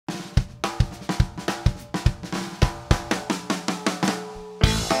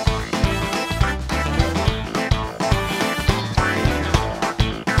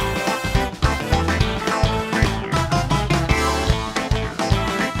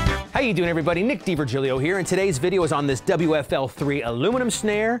you doing, everybody? Nick DiVirgilio here, and today's video is on this WFL III aluminum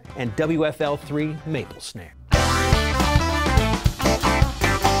snare and WFL III maple snare.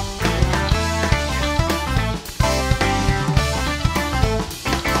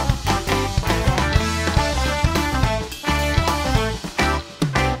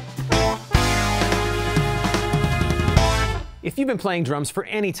 If you've been playing drums for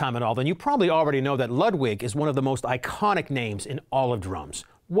any time at all, then you probably already know that Ludwig is one of the most iconic names in all of drums.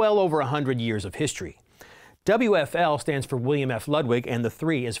 Well over 100 years of history. WFL stands for William F. Ludwig, and the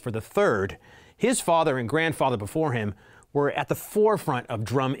 3 is for the third. His father and grandfather before him were at the forefront of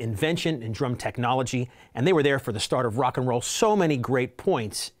drum invention and drum technology, and they were there for the start of rock and roll. So many great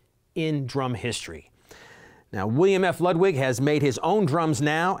points in drum history. Now, William F. Ludwig has made his own drums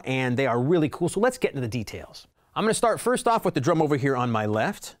now, and they are really cool, so let's get into the details. I'm going to start first off with the drum over here on my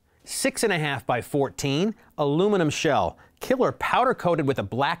left. 6.5 by 14, aluminum shell. Killer powder coated with a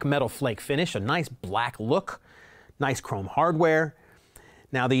black metal flake finish, a nice black look, nice chrome hardware.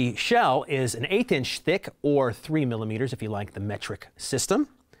 Now the shell is an 1/8 inch thick, or 3 millimeters if you like the metric system.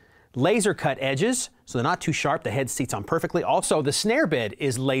 Laser cut edges, so they're not too sharp, the head seats on perfectly. Also, the snare bed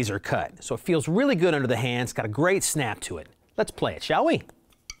is laser cut, so it feels really good under the hands, got a great snap to it. Let's play it, shall we?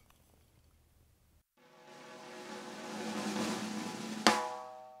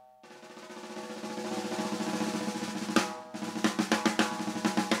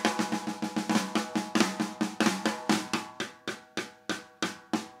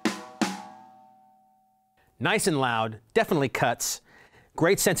 Nice and loud, definitely cuts.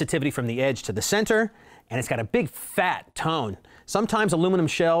 Great sensitivity from the edge to the center, and it's got a big fat tone. Sometimes aluminum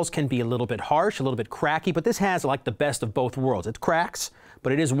shells can be a little bit harsh, a little bit cracky, but this has like the best of both worlds. It cracks,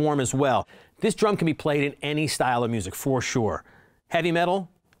 but it is warm as well. This drum can be played in any style of music for sure. Heavy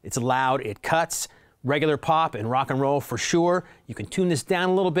metal, it's loud, it cuts. Regular pop and rock and roll for sure. You can tune this down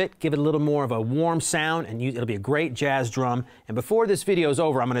a little bit, give it a little more of a warm sound, and it'll be a great jazz drum. And before this video is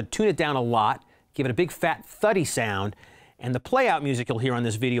over, I'm going to tune it down a lot, give it a big fat thuddy sound, and the play-out music you'll hear on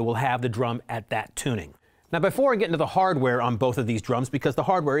this video will have the drum at that tuning. Now before I get into the hardware on both of these drums, because the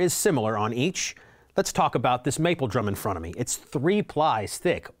hardware is similar on each, let's talk about this maple drum in front of me. It's 3 plies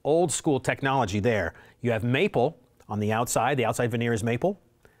thick, old school technology there. You have maple on the outside veneer is maple.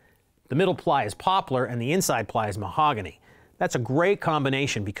 The middle ply is poplar, and the inside ply is mahogany. That's a great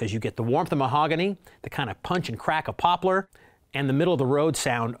combination because you get the warmth of mahogany, the kind of punch and crack of poplar, and the middle of the road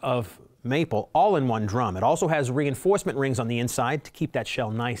sound of maple, all in one drum. It also has reinforcement rings on the inside to keep that shell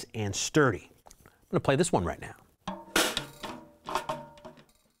nice and sturdy. I'm going to play this one right now.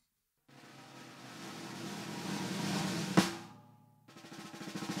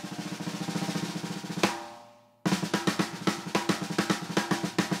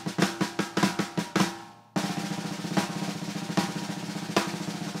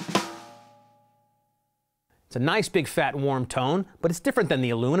 It's a nice big fat warm tone, but it's different than the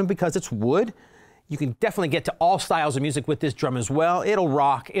aluminum because it's wood. You can definitely get to all styles of music with this drum as well. It'll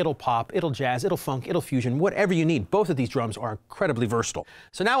rock, it'll pop, it'll jazz, it'll funk, it'll fusion, whatever you need. Both of these drums are incredibly versatile.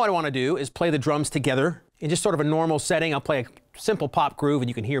 So now what I want to do is play the drums together in just sort of a normal setting. I'll play a simple pop groove and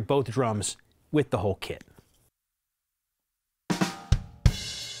you can hear both drums with the whole kit.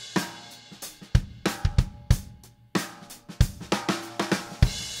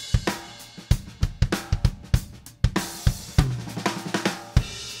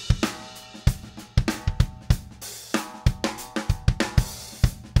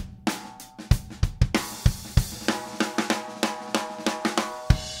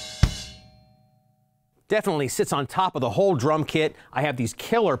 Definitely sits on top of the whole drum kit. I have these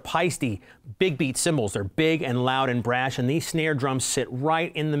killer Paiste big beat cymbals. They're big and loud and brash, and these snare drums sit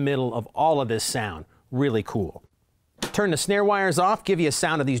right in the middle of all of this sound. Really cool. Turn the snare wires off, give you a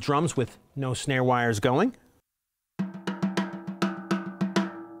sound of these drums with no snare wires going.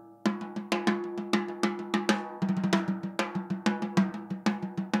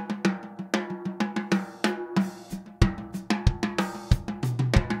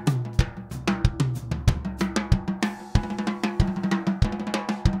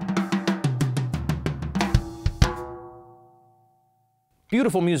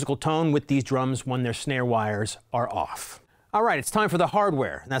 Beautiful musical tone with these drums when their snare wires are off. All right, it's time for the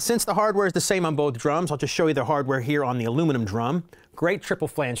hardware. Now, since the hardware is the same on both drums, I'll just show you the hardware here on the aluminum drum. Great triple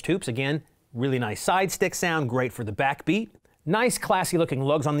flanged hoops. Again, really nice side stick sound, great for the backbeat. Nice classy looking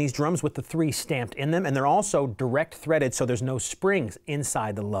lugs on these drums with the 3 stamped in them, and they're also direct threaded so there's no springs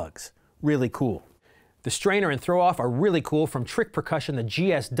inside the lugs. Really cool. The strainer and throw off are really cool from Trick Percussion, the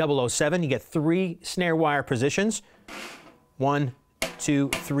GS007. You get 3 snare wire positions. 1, 2,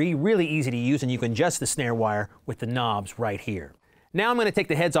 3, really easy to use, and you can adjust the snare wire with the knobs right here. Now I'm going to take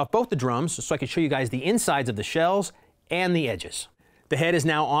the heads off both the drums so I can show you guys the insides of the shells and the edges. The head is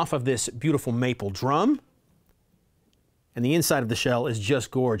now off of this beautiful maple drum, and the inside of the shell is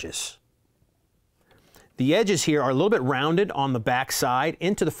just gorgeous. The edges here are a little bit rounded on the back side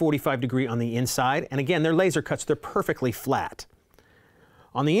into the 45-degree on the inside, and again, they're laser cuts, they're perfectly flat.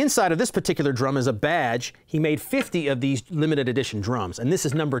 On the inside of this particular drum is a badge. He made 50 of these limited edition drums, and this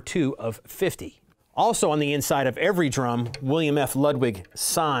is number 2 of 50. Also on the inside of every drum, William F. Ludwig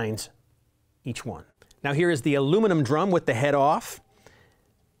signs each one. Now here is the aluminum drum with the head off.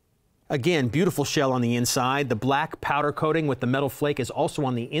 Again, beautiful shell on the inside. The black powder coating with the metal flake is also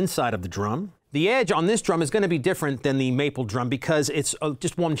on the inside of the drum. The edge on this drum is going to be different than the maple drum because it's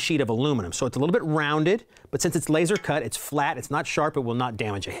just one sheet of aluminum. So it's a little bit rounded, but since it's laser cut, it's flat, it's not sharp, it will not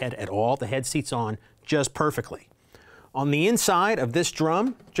damage a head at all. The head seats on just perfectly. On the inside of this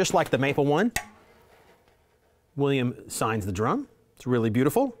drum, just like the maple one, William signs the drum. It's really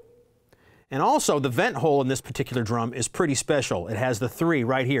beautiful. And also the vent hole in this particular drum is pretty special. It has the 3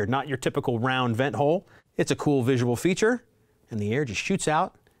 right here, not your typical round vent hole. It's a cool visual feature, and the air just shoots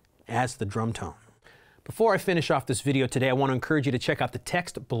out as the drum tone. Before I finish off this video today, I want to encourage you to check out the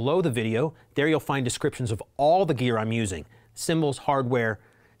text below the video. There you'll find descriptions of all the gear I'm using. Cymbals, hardware,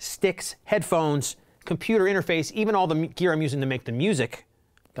 sticks, headphones, computer interface, even all the gear I'm using to make the music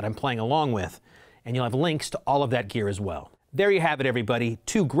that I'm playing along with. And you'll have links to all of that gear as well. There you have it, everybody.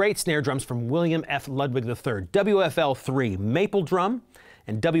 2 great snare drums from William F. Ludwig III, WFL III maple drum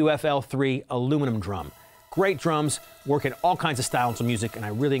and WFL III aluminum drum. Great drums, work in all kinds of styles of music, and I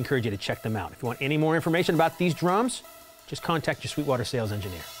really encourage you to check them out. If you want any more information about these drums, just contact your Sweetwater sales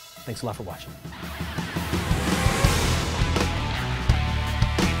engineer. Thanks a lot for watching.